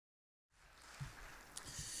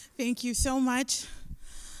Thank you so much.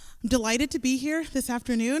 I'm delighted to be here this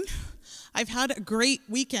afternoon. I've had a great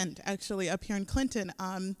weekend, actually, up here in Clinton.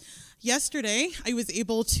 Yesterday, I was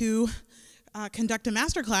able to conduct a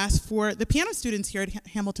masterclass for the piano students here at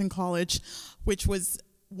Hamilton College, which was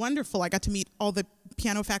wonderful. I got to meet all the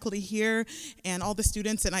piano faculty here and all the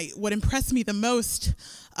students, and what impressed me the most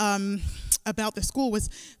about the school was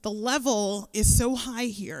the level is so high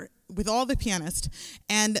here with all the pianists,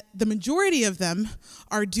 and the majority of them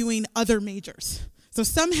are doing other majors. So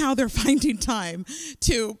somehow they're finding time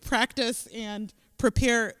to practice and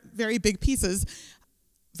prepare very big pieces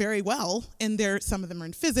very well, and some of them are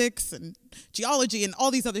in physics and geology and all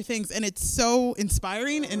these other things, and it's so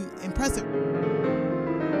inspiring and impressive.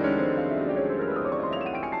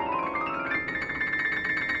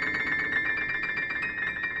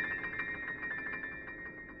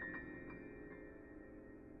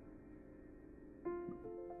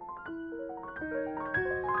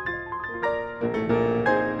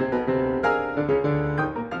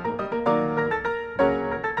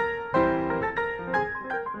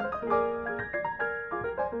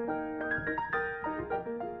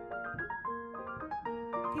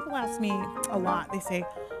 People ask me a lot, they say,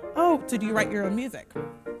 oh, so do you write your own music?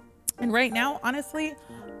 And right now, honestly,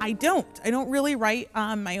 I don't. I don't really write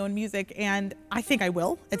my own music, and I think I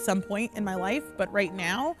will at some point in my life, but right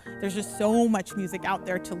now, there's just so much music out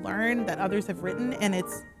there to learn that others have written, and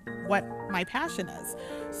it's what my passion is.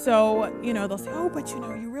 So, they'll say, oh, but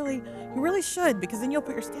you really should, because then you'll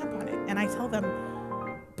put your stamp on it. And I tell them,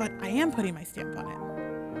 but I am putting my stamp on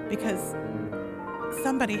it, because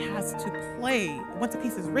somebody has to play. Once a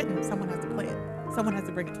piece is written, someone has to play it. Someone has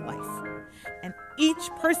to bring it to life. And each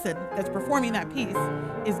person that's performing that piece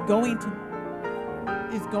is going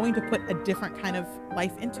to put a different kind of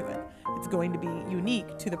life into it. It's going to be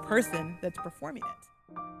unique to the person that's performing it.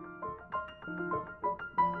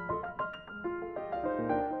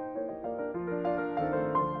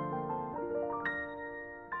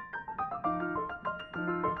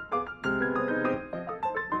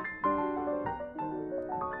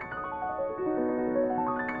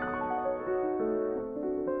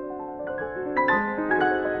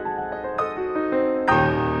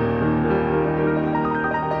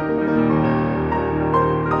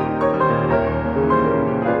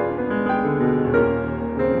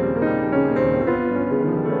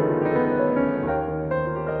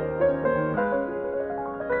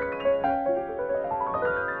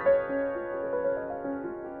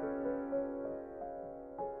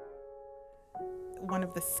 One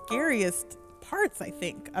of the scariest parts, I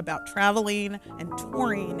think, about traveling and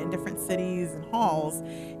touring in different cities and halls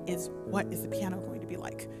is, what is the piano going to be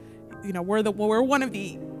like? We're one of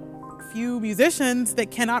the few musicians that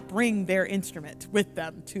cannot bring their instrument with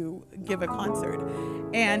them to give a concert.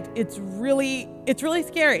 And it's really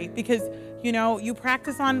scary because, you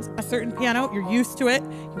practice on a certain piano, you're used to it,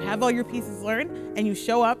 you have all your pieces learned, and you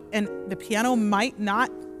show up and the piano might not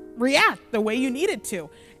react the way you need it to.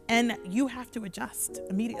 And you have to adjust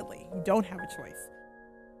immediately. You don't have a choice.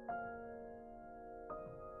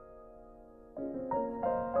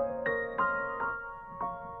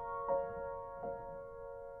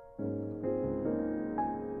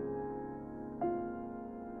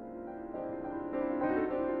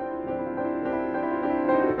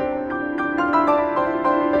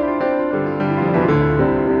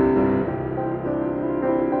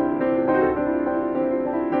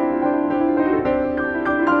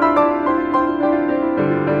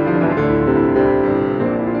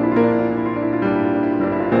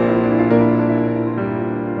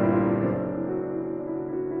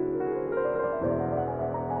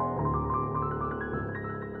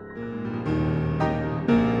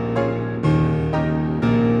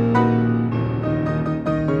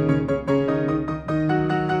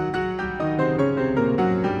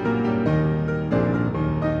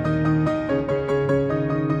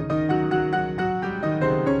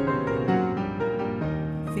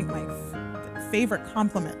 Favorite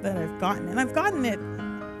compliment that I've gotten, and I've gotten it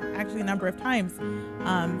actually a number of times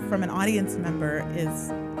from an audience member, is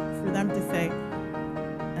for them to say,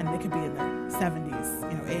 and they could be in their 70s,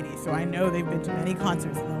 80s, so I know they've been to many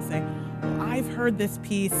concerts, and they'll say, well, I've heard this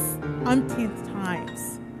piece umpteenth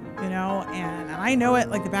times, and I know it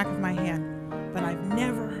like the back of my hand, but I've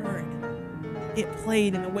never heard it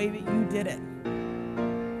played in the way that you did it.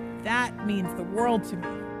 That means the world to me.